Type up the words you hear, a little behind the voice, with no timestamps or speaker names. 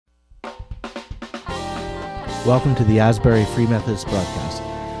Welcome to the Asbury Free Methodist broadcast,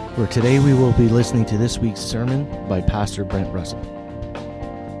 where today we will be listening to this week's sermon by Pastor Brent Russell.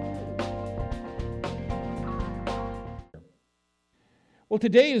 Well,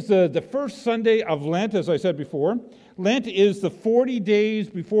 today is the first Sunday of Lent, as I said before. Lent is the 40 days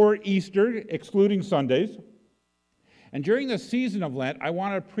before Easter, excluding Sundays. And during the season of Lent, I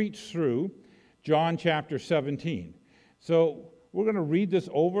want to preach through John chapter 17. So we're going to read this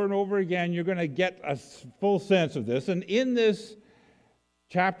over and over again. You're going to get a full sense of this. And in this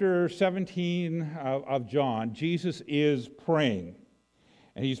chapter 17 of John, Jesus is praying.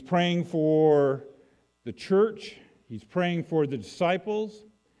 And he's praying for the church. He's praying for the disciples.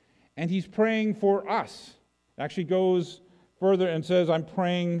 And he's praying for us. Actually goes further and says, I'm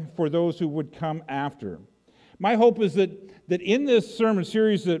praying for those who would come after. My hope is that in this sermon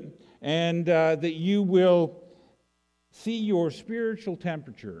series that you will see your spiritual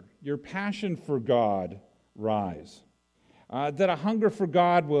temperature, your passion for God rise. That a hunger for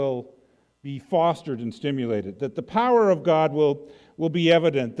God will be fostered and stimulated. That the power of God will be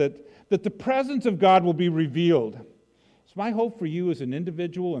evident. That the presence of God will be revealed. It's my hope for you as an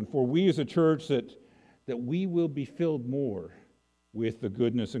individual and for we as a church that we will be filled more with the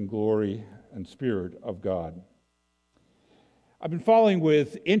goodness and glory and spirit of God. I've been following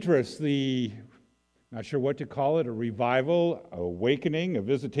with interest not sure what to call it, a revival, awakening, a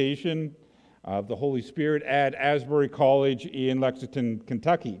visitation of the Holy Spirit at Asbury College in Lexington,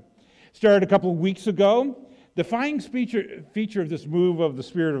 Kentucky. Started a couple of weeks ago. The defining feature of this move of the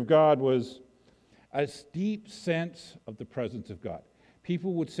Spirit of God was a deep sense of the presence of God.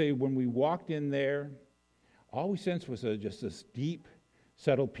 People would say when we walked in there, all we sensed was just this deep,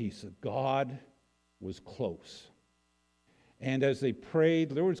 settled peace that God was close. And as they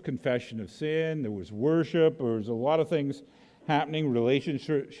prayed, there was confession of sin, there was worship, there was a lot of things happening,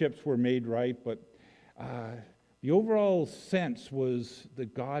 relationships were made right, but the overall sense was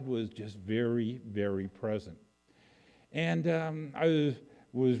that God was just very, very present. And I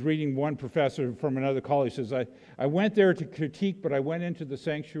was reading one professor from another college says, I went there to critique, but I went into the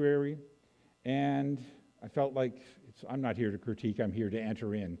sanctuary, and I felt like I'm not here to critique, I'm here to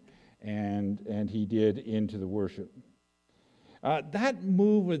enter in. And he did into the worship. That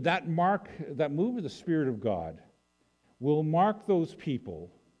move of the Spirit of God will mark those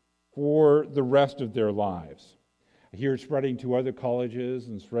people for the rest of their lives. I hear it spreading to other colleges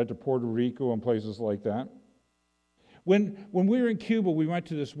and spread to Puerto Rico and places like that. When we were in Cuba, we went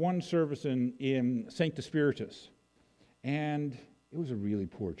to this one service in Sancta Spiritus, and it was a really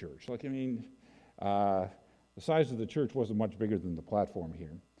poor church. The size of the church wasn't much bigger than the platform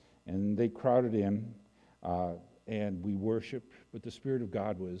here, and they crowded in. And we worshiped, but the Spirit of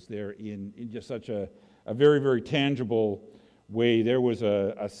God was there in just such a very, very tangible way. There was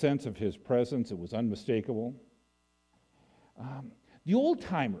a sense of His presence. It was unmistakable. The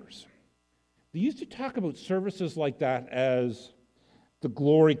old-timers, they used to talk about services like that as the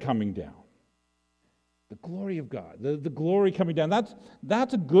glory coming down. The glory of God, the glory coming down.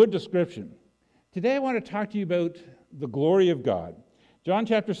 That's a good description. Today I want to talk to you about the glory of God. John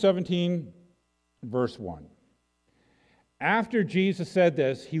chapter 17, verse 1. After Jesus said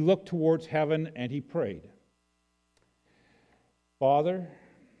this, he looked towards heaven and he prayed. Father,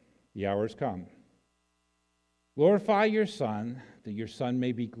 the hour has come. Glorify your Son, that your Son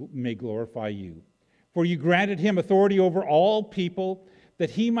may glorify you. For you granted him authority over all people,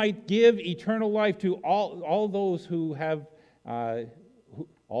 that he might give eternal life to all those you have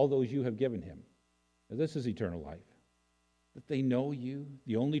given him. Now, this is eternal life, that they know you,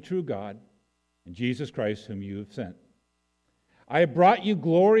 the only true God, and Jesus Christ, whom you have sent. I have brought you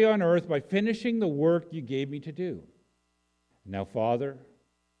glory on earth by finishing the work you gave me to do. Now, Father,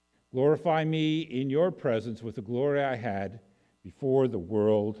 glorify me in your presence with the glory I had before the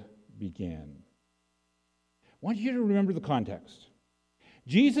world began. I want you to remember the context.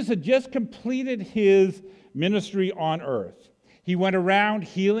 Jesus had just completed his ministry on earth. He went around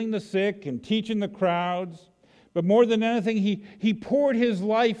healing the sick and teaching the crowds, but more than anything, he poured his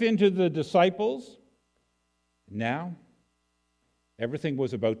life into the disciples. Now, everything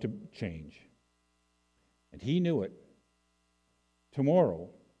was about to change. And he knew it. Tomorrow,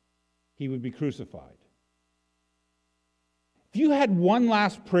 he would be crucified. If you had one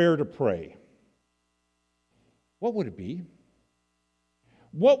last prayer to pray, what would it be?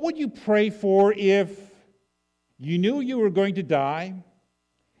 What would you pray for if you knew you were going to die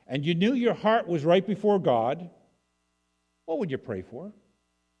and you knew your heart was right before God? What would you pray for?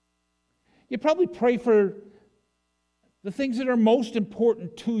 You'd probably pray for the things that are most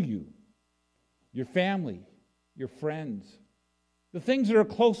important to you, your family, your friends, the things that are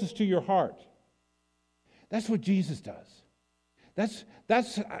closest to your heart. That's what Jesus does. That's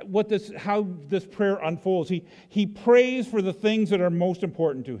how this prayer unfolds. He prays for the things that are most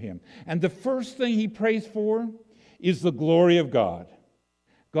important to him. And the first thing he prays for is the glory of God.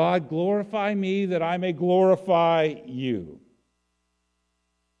 God, glorify me that I may glorify you.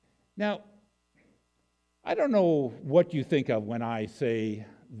 Now, I don't know what you think of when I say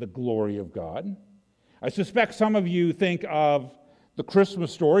the glory of God. I suspect some of you think of the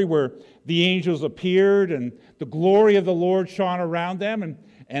Christmas story where the angels appeared and the glory of the Lord shone around them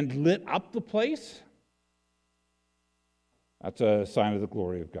and lit up the place. That's a sign of the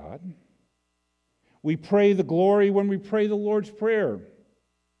glory of God. We pray the glory when we pray the Lord's Prayer.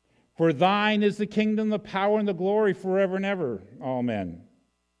 For thine is the kingdom, the power, and the glory forever and ever. Amen.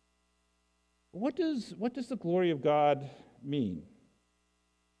 What does the glory of God mean?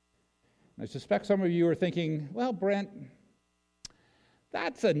 I suspect some of you are thinking, well, Brent,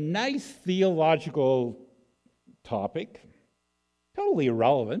 that's a nice theological topic. Totally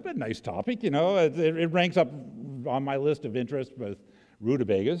irrelevant, but nice topic, you know. It ranks up on my list of interest with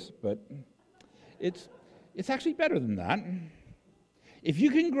rutabagas, but it's actually better than that. If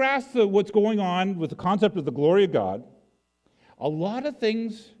you can grasp what's going on with the concept of the glory of God, a lot of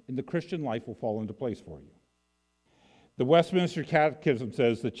things in the Christian life will fall into place for you. The Westminster Catechism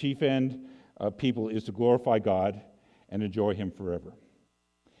says the chief end of people is to glorify God and enjoy him forever.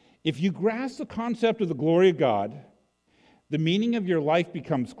 If you grasp the concept of the glory of God, the meaning of your life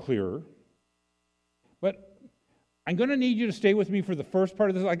becomes clearer. But I'm going to need you to stay with me for the first part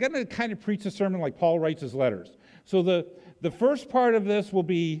of this. I'm going to kind of preach a sermon like Paul writes his letters. So the first part of this will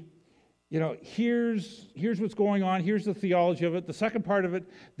be, you know, here's what's going on, here's the theology of it. The second part of it,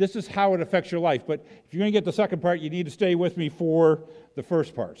 this is how it affects your life. But if you're going to get the second part, you need to stay with me for the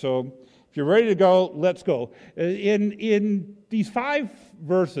first part. So if you're ready to go, let's go. In these 5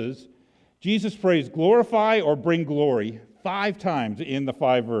 verses, Jesus prays glorify or bring glory 5 times in the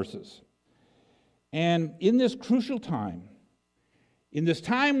 5 verses. And in this crucial time, in this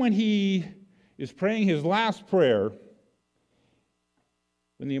time when he is praying his last prayer,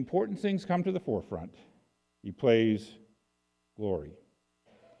 when the important things come to the forefront, he prays glory,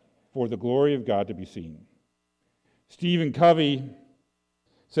 for the glory of God to be seen. Stephen Covey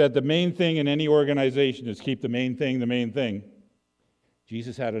said the main thing in any organization is keep the main thing the main thing.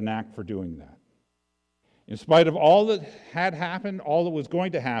 Jesus had a knack for doing that. In spite of all that had happened, all that was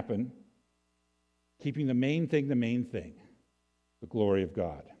going to happen, keeping the main thing, the glory of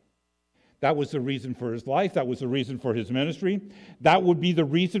God. That was the reason for his life. That was the reason for his ministry. That would be the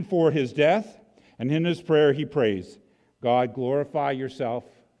reason for his death. And in his prayer, he prays, God, glorify yourself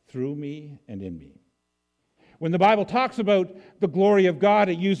through me and in me. When the Bible talks about the glory of God,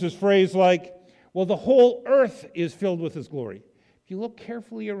 it uses phrase like, well, the whole earth is filled with his glory. If you look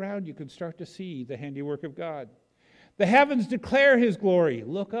carefully around, you can start to see the handiwork of God. The heavens declare his glory.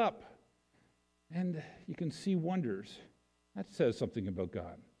 Look up, and you can see wonders. That says something about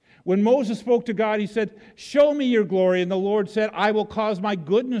God. When Moses spoke to God, he said, show me your glory. And the Lord said, I will cause my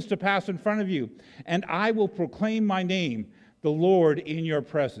goodness to pass in front of you, and I will proclaim my name, the Lord, in your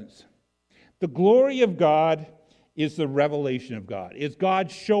presence. The glory of God is the revelation of God. It's God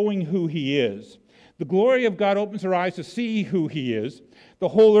showing who he is. The glory of God opens our eyes to see who he is. The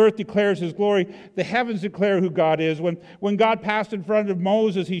whole earth declares his glory. The heavens declare who God is. When God passed in front of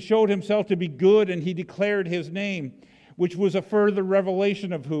Moses, he showed himself to be good, and he declared his name, which was a further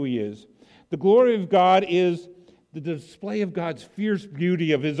revelation of who he is. The glory of God is the display of God's fierce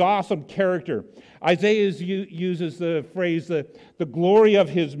beauty, of his awesome character. Isaiah uses the phrase, the glory of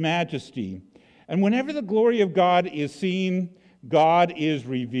his majesty. And whenever the glory of God is seen, God is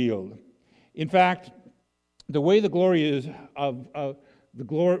revealed. In fact, the way the word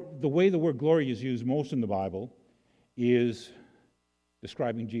glory is used most in the Bible is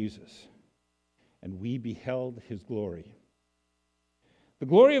describing Jesus. And we beheld his glory. The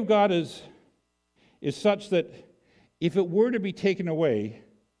glory of God is such that if it were to be taken away,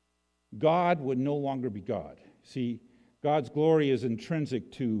 God would no longer be God. See, God's glory is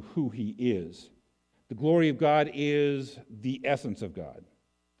intrinsic to who he is. The glory of God is the essence of God.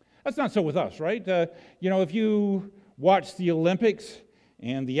 That's not so with us, right? If you watch the Olympics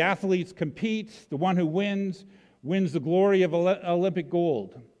and the athletes compete, the one who wins the glory of Olympic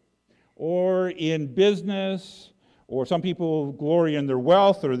gold. Or in business, or some people glory in their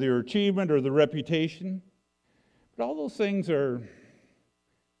wealth or their achievement or their reputation. But all those things are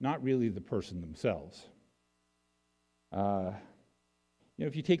not really the person themselves.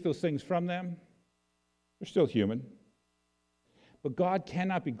 If you take those things from them, they're still human. But God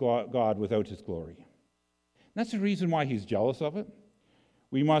cannot be God without his glory. And that's the reason why he's jealous of it.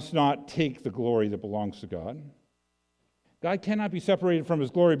 we must not take the glory that belongs to God. God cannot be separated from his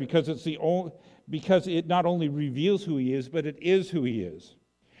glory because it not only reveals who he is, but it is who he is.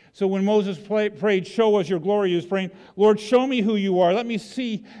 So when Moses prayed, "Show us your glory," he was praying, "Lord, show me who you are. Let me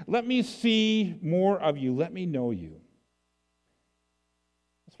see more of you. Let me know you."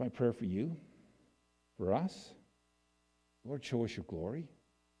 That's my prayer for you, for us. Lord, show us your glory.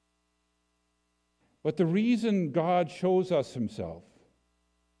 But the reason God shows us himself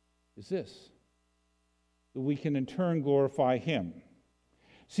is this: that we can in turn glorify him.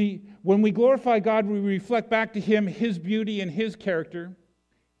 See, when we glorify God, we reflect back to him his beauty and his character.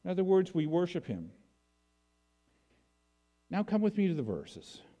 In other words, we worship him. Now come with me to the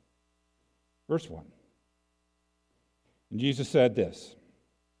verses. Verse 1. And Jesus said this.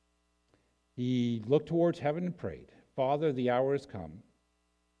 He looked towards heaven and prayed, "Father, the hour has come.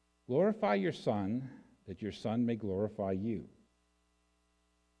 Glorify your Son, that your Son may glorify you."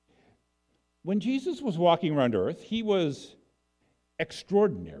 When Jesus was walking around earth, he was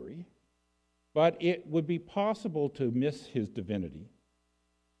extraordinary, but it would be possible to miss his divinity.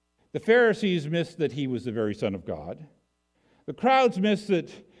 The Pharisees missed that he was the very Son of God. The crowds missed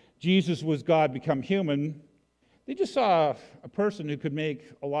that Jesus was God become human. They just saw a person who could make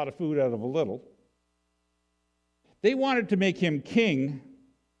a lot of food out of a little. They wanted to make him king,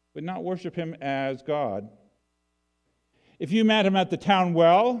 but not worship him as God. If you met him at the town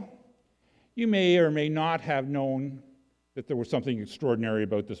well, you may or may not have known that there was something extraordinary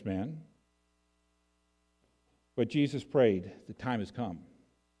about this man. But Jesus prayed, "The time has come.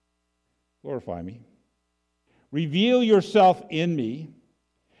 Glorify me. Reveal yourself in me.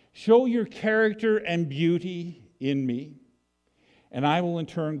 Show your character and beauty in me, and I will in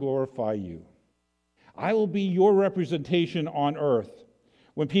turn glorify you. I will be your representation on earth.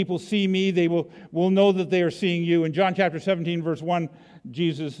 When people see me, they will know that they are seeing you." In John chapter 17, verse 1,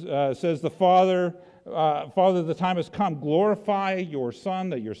 Jesus says, Father, the time has come. Glorify your Son,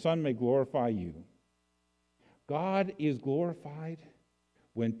 that your Son may glorify you." God is glorified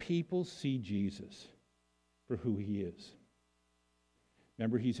when people see Jesus for who he is.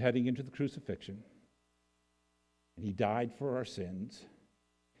 Remember, he's heading into the crucifixion, and he died for our sins.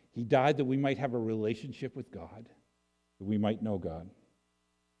 He died that we might have a relationship with God, that we might know God.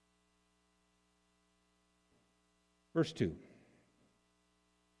 Verse 2.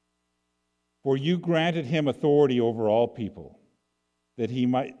 "For you granted him authority over all people, that he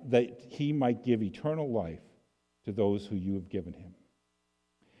might give eternal life to those who you have given him."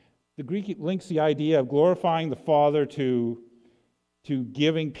 The Greek links the idea of glorifying the Father to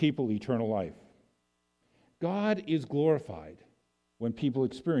giving people eternal life. God is glorified when people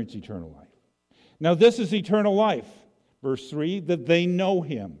experience eternal life. Now this is eternal life, verse 3, that they know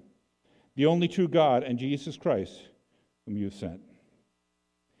him, the only true God, and Jesus Christ, whom you have sent.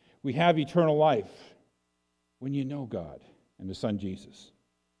 We have eternal life when you know God and the Son Jesus.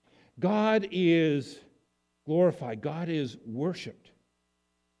 God is glorified. God is worshipped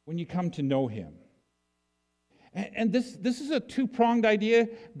when you come to know him. And this is a two-pronged idea.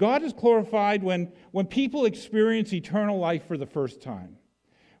 God is glorified when people experience eternal life for the first time.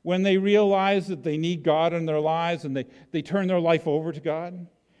 When they realize that they need God in their lives and they turn their life over to God.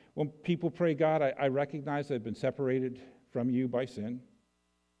 When people pray, "God, I recognize I've been separated from you by sin.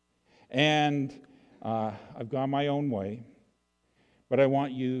 And I've gone my own way. But I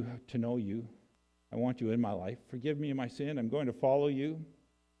want you to know you. I want you in my life. Forgive me of my sin. I'm going to follow you."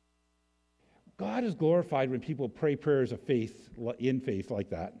 God is glorified when people pray prayers of faith, in faith like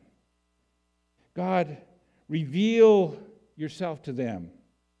that. God, reveal yourself to them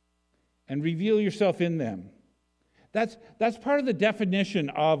and reveal yourself in them. That's part of the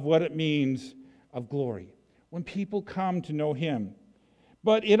definition of what it means of glory, when people come to know him.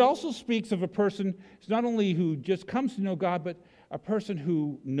 But it also speaks of a person who's not only who just comes to know God, but a person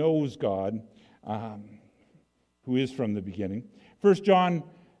who knows God, who is from the beginning. 1 John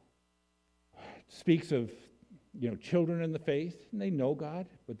speaks of children in the faith, and they know God,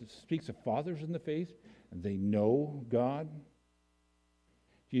 but it speaks of fathers in the faith, and they know God.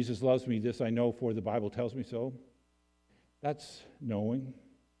 Jesus loves me, this I know, for the Bible tells me so. That's knowing.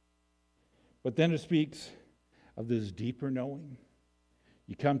 But then it speaks of this deeper knowing.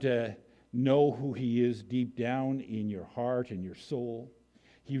 You come to know who he is deep down in your heart and your soul.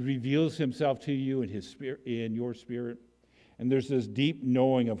 He reveals himself to you in his spirit, in your spirit, and there's this deep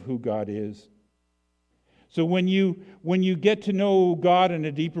knowing of who God is. So when you get to know God in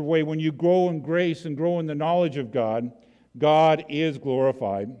a deeper way, when you grow in grace and grow in the knowledge of God, God is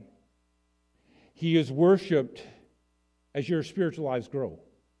glorified. He is worshipped as your spiritual lives grow.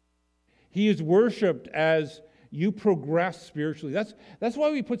 He is worshipped as you progress spiritually. That's why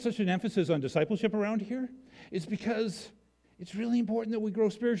we put such an emphasis on discipleship around here. It's because it's really important that we grow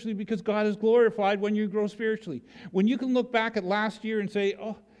spiritually, because God is glorified when you grow spiritually. When you can look back at last year and say,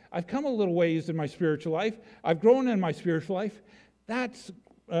 oh, I've come a little ways in my spiritual life, I've grown in my spiritual life,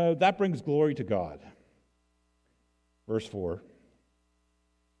 that brings glory to God. Verse 4,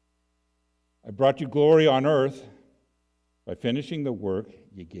 I brought you glory on earth by finishing the work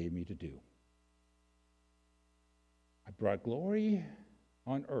you gave me to do. I brought glory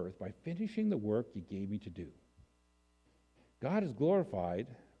on earth by finishing the work you gave me to do. God is glorified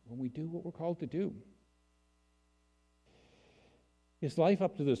when we do what we're called to do. His life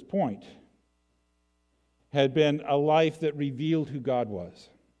up to this point had been a life that revealed who God was.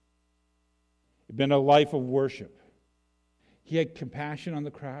 It had been a life of worship. He had compassion on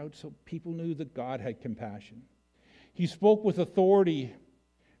the crowd, so people knew that God had compassion. He spoke with authority,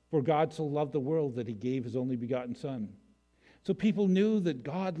 for God so loved the world that he gave his only begotten Son. So people knew that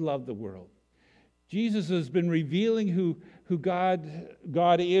God loved the world. Jesus has been revealing who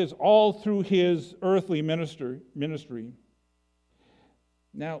God is all through his earthly ministry.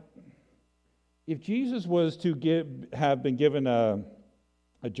 Now, if Jesus was to have been given a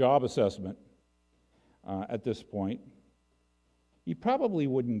job assessment at this point, he probably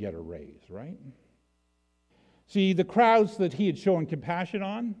wouldn't get a raise, right? See, the crowds that he had shown compassion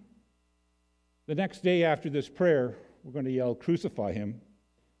on, the next day after this prayer, we're going to yell, "Crucify him,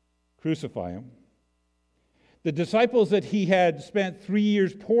 crucify him." The disciples that he had spent 3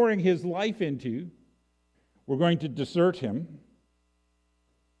 years pouring his life into were going to desert him.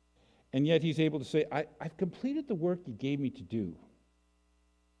 And yet he's able to say, I've completed the work you gave me to do.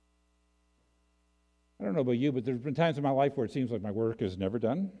 I don't know about you, but there's been times in my life where it seems like my work is never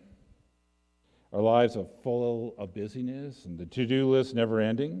done. Our lives are full of busyness and the to-do list never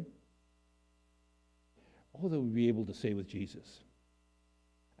ending. Oh, that we'd be able to say with Jesus,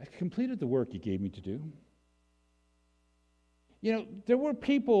 I've completed the work you gave me to do. You know, there were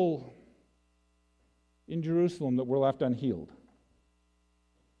people in Jerusalem that were left unhealed.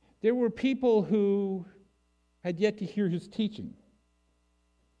 There were people who had yet to hear his teaching.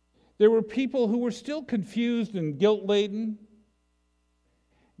 There were people who were still confused and guilt-laden.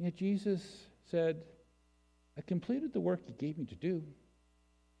 Yet Jesus said, I completed the work you gave me to do.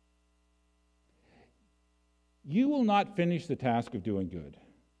 You will not finish the task of doing good,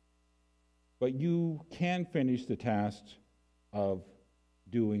 but you can finish the task of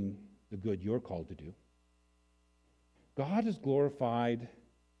doing the good you're called to do. God is glorified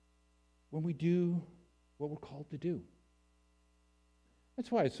when we do what we're called to do.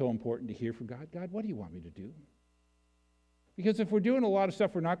 That's why it's so important to hear from God. God, what do you want me to do? Because if we're doing a lot of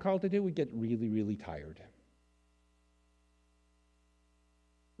stuff we're not called to do, we get really, really tired.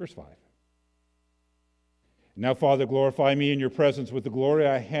 Verse 5. Now, Father, glorify me in your presence with the glory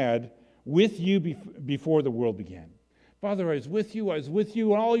I had with you before the world began. Father, I was with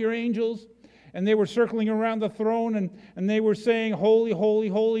you and all your angels, and they were circling around the throne, and they were saying, Holy, holy,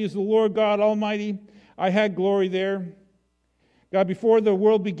 holy is the Lord God Almighty. I had glory there. God, before the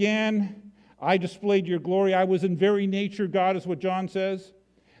world began, I displayed your glory. I was in very nature God, is what John says.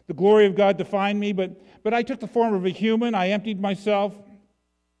 The glory of God defined me, but I took the form of a human. I emptied myself.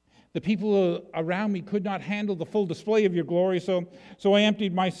 The people around me could not handle the full display of your glory, so I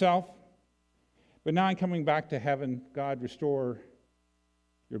emptied myself. But now I'm coming back to heaven. God, restore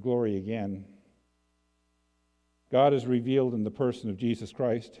your glory again. God is revealed in the person of Jesus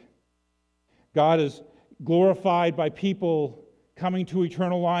Christ. God is glorified by people coming to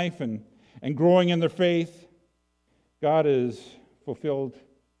eternal life and growing in their faith. God is fulfilled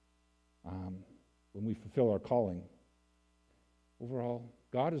when we fulfill our calling. Overall,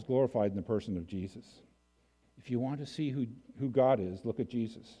 God is glorified in the person of Jesus. If you want to see who God is, look at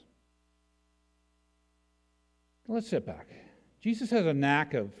Jesus. Let's sit back. Jesus has a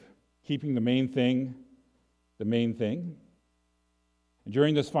knack of keeping the main thing the main thing. And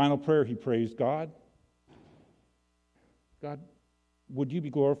during this final prayer, he prays, God, would you be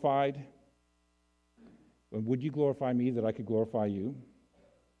glorified? And would you glorify me that I could glorify you?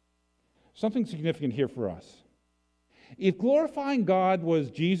 Something significant here for us. If glorifying God was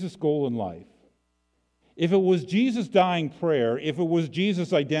Jesus' goal in life, if it was Jesus' dying prayer, if it was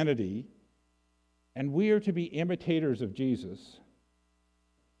Jesus' identity, and we are to be imitators of Jesus,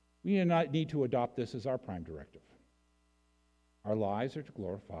 we do not need to adopt this as our prime directive. Our lives are to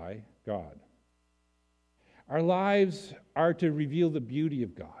glorify God. Our lives are to reveal the beauty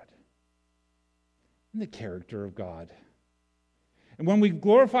of God and the character of God. And when we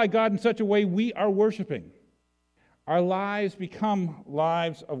glorify God in such a way, we are worshiping. Our lives become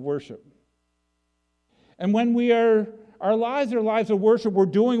lives of worship. And when our lives are lives of worship, we're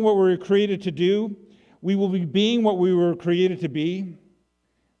doing what we were created to do. We will be being what we were created to be.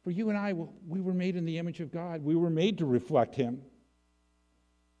 For you and I, we were made in the image of God. We were made to reflect Him.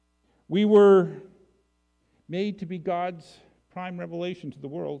 We were made to be God's prime revelation to the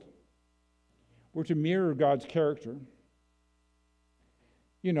world. We're to mirror God's character.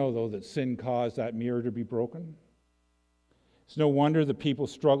 You know, though, that sin caused that mirror to be broken. It's no wonder that people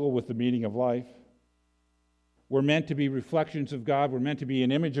struggle with the meaning of life. We're meant to be reflections of God. We're meant to be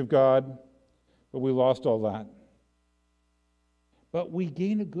an image of God, but we lost all that. But we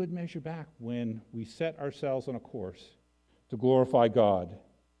gain a good measure back when we set ourselves on a course to glorify God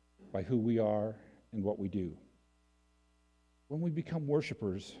by who we are and what we do. When we become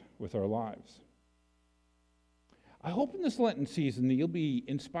worshipers with our lives. I hope in this Lenten season that you'll be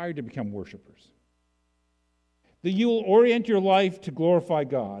inspired to become worshipers. That you'll orient your life to glorify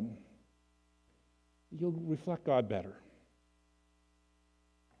God. You'll reflect God better.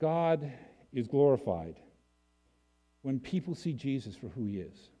 God is glorified when people see Jesus for who He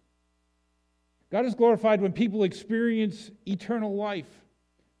is. God is glorified when people experience eternal life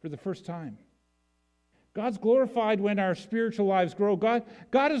for the first time. God's glorified when our spiritual lives grow. God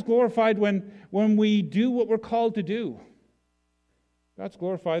is glorified when we do what we're called to do. God's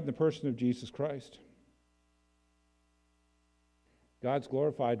glorified in the person of Jesus Christ. God's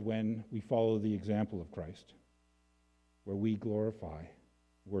glorified when we follow the example of Christ, where we glorify,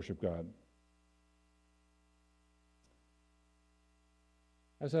 worship God.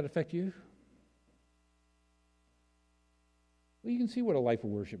 How does that affect you? Well, you can see what a life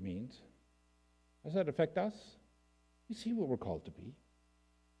of worship means. How does that affect us? You see what we're called to be.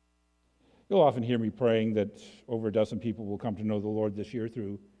 You'll often hear me praying that over a dozen people will come to know the Lord this year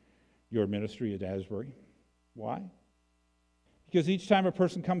through your ministry at Asbury. Why? Because each time a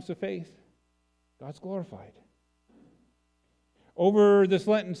person comes to faith, God's glorified. Over this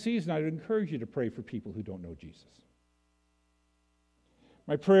Lenten season, I'd encourage you to pray for people who don't know Jesus.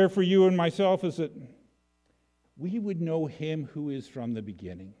 My prayer for you and myself is that we would know Him who is from the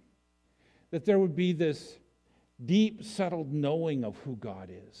beginning. That there would be this deep, settled knowing of who God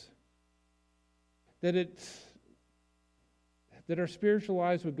is. That our spiritual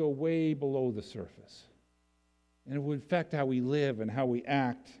lives would go way below the surface. And it would affect how we live and how we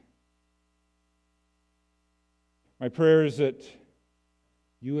act. My prayer is that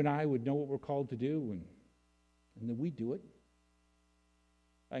you and I would know what we're called to do and that we do it.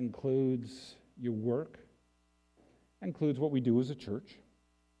 That includes your work. That includes what we do as a church.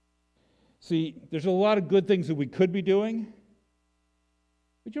 See, there's a lot of good things that we could be doing,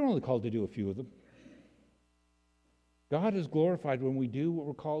 but you're only called to do a few of them. God is glorified when we do what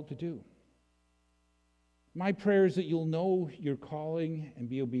we're called to do. My prayer is that you'll know your calling and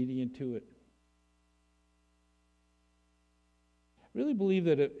be obedient to it. I really believe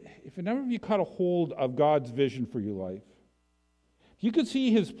that if a number of you caught a hold of God's vision for your life, if you could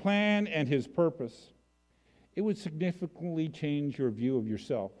see His plan and His purpose, it would significantly change your view of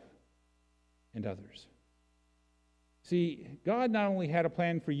yourself and others. See, God not only had a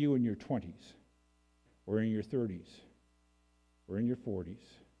plan for you in your 20s, or in your 30s, or in your 40s,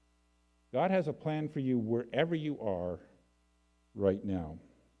 God has a plan for you wherever you are right now.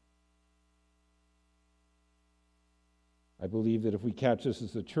 I believe that if we catch this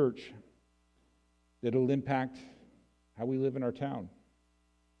as a church, that it'll impact how we live in our town.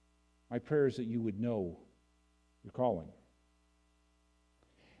 My prayer is that you would know your calling.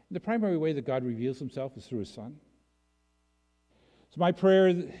 And the primary way that God reveals Himself is through His Son. So my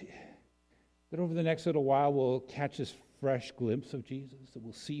prayer that over the next little while we'll catch this fresh glimpse of Jesus, that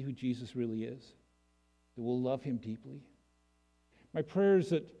we'll see who Jesus really is, that we'll love Him deeply. My prayer is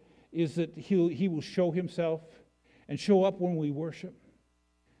that He will show Himself and show up when we worship,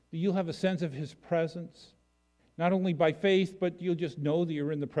 that you'll have a sense of His presence, not only by faith, but you'll just know that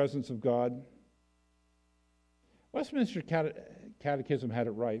you're in the presence of God. Westminster Catechism had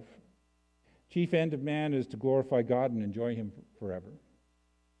it right. Chief end of man is to glorify God and enjoy Him forever.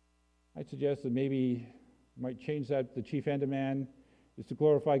 I'd suggest that maybe you might change that. The chief end of man is to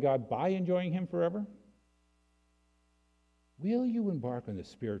glorify God by enjoying Him forever. Will you embark on this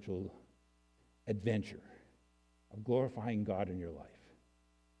spiritual adventure of glorifying God in your life?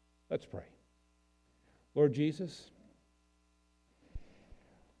 Let's pray. Lord Jesus,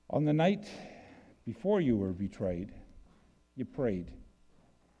 on the night before you were betrayed, you prayed.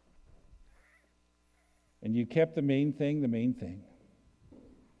 And you kept the main thing the main thing.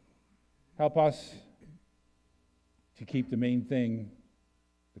 Help us to keep the main thing,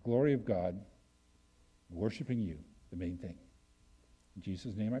 the glory of God, worshiping you, the main thing. In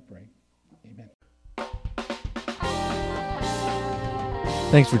Jesus' name I pray. Amen.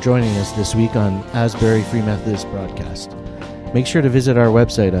 Thanks for joining us this week on Asbury Free Methodist Broadcast. Make sure to visit our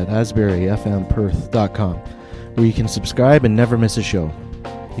website at asburyfmperth.com, where you can subscribe and never miss a show.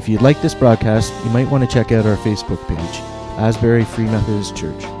 If you'd like this broadcast, you might want to check out our Facebook page, Asbury Free Methodist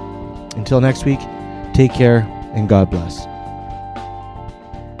Church. Until next week, take care and God bless.